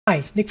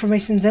Hi, Nick from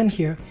AZInsight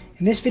here.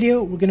 In this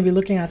video, we're going to be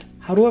looking at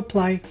how to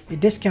apply a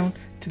discount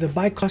to the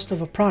buy cost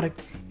of a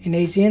product in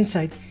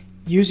AZInsight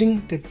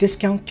using the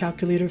discount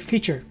calculator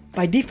feature.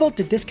 By default,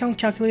 the discount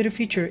calculator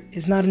feature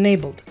is not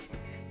enabled.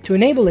 To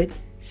enable it,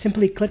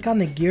 simply click on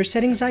the gear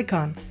settings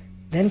icon,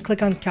 then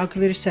click on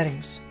calculator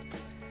settings.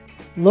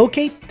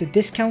 Locate the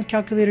discount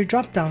calculator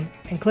dropdown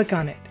and click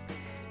on it.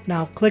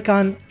 Now click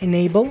on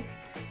enable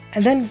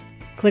and then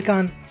click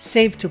on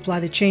save to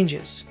apply the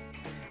changes.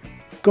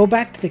 Go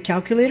back to the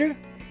calculator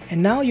and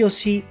now you'll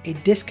see a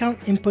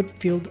discount input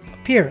field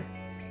appear.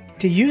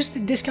 To use the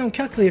discount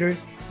calculator,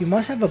 you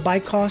must have a buy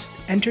cost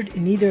entered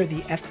in either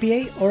the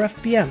FBA or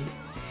FBM.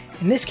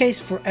 In this case,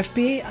 for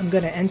FBA, I'm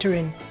going to enter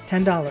in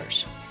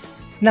 $10.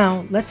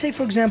 Now, let's say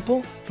for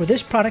example, for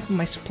this product,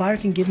 my supplier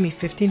can give me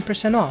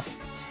 15% off.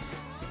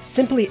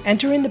 Simply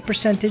enter in the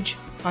percentage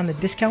on the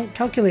discount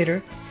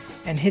calculator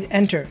and hit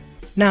enter.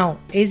 Now,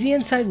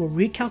 AZInsight will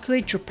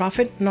recalculate your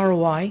profit and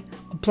ROI,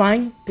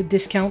 applying the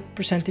discount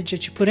percentage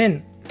that you put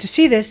in. To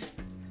see this,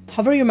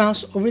 hover your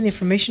mouse over the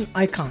information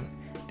icon.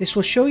 This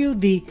will show you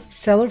the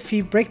seller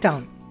fee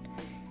breakdown.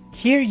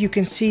 Here you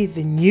can see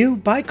the new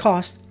buy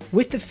cost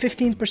with the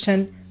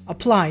 15%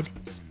 applied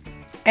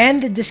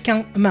and the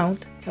discount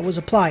amount that was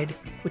applied,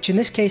 which in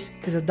this case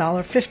is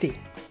 $1.50.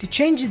 To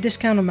change the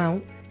discount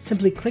amount,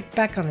 simply click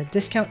back on the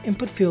discount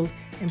input field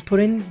and put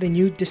in the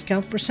new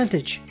discount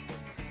percentage.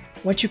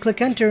 Once you click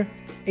enter,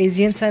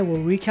 AZInsight will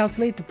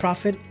recalculate the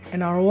profit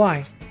and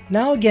ROI.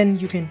 Now again,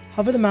 you can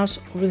hover the mouse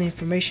over the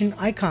information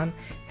icon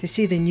to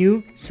see the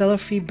new seller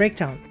fee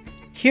breakdown.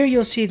 Here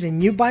you'll see the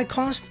new buy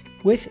cost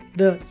with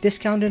the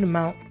discounted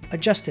amount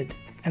adjusted.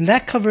 And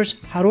that covers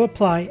how to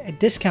apply a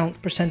discount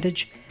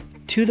percentage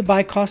to the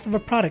buy cost of a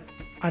product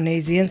on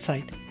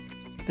AZInsight.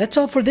 That's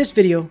all for this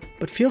video,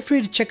 but feel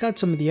free to check out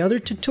some of the other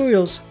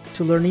tutorials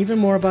to learn even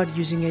more about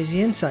using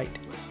AZInsight.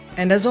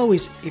 And as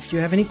always, if you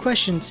have any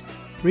questions,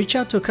 reach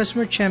out to a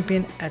customer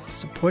champion at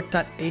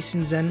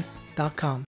support.azinsight.com.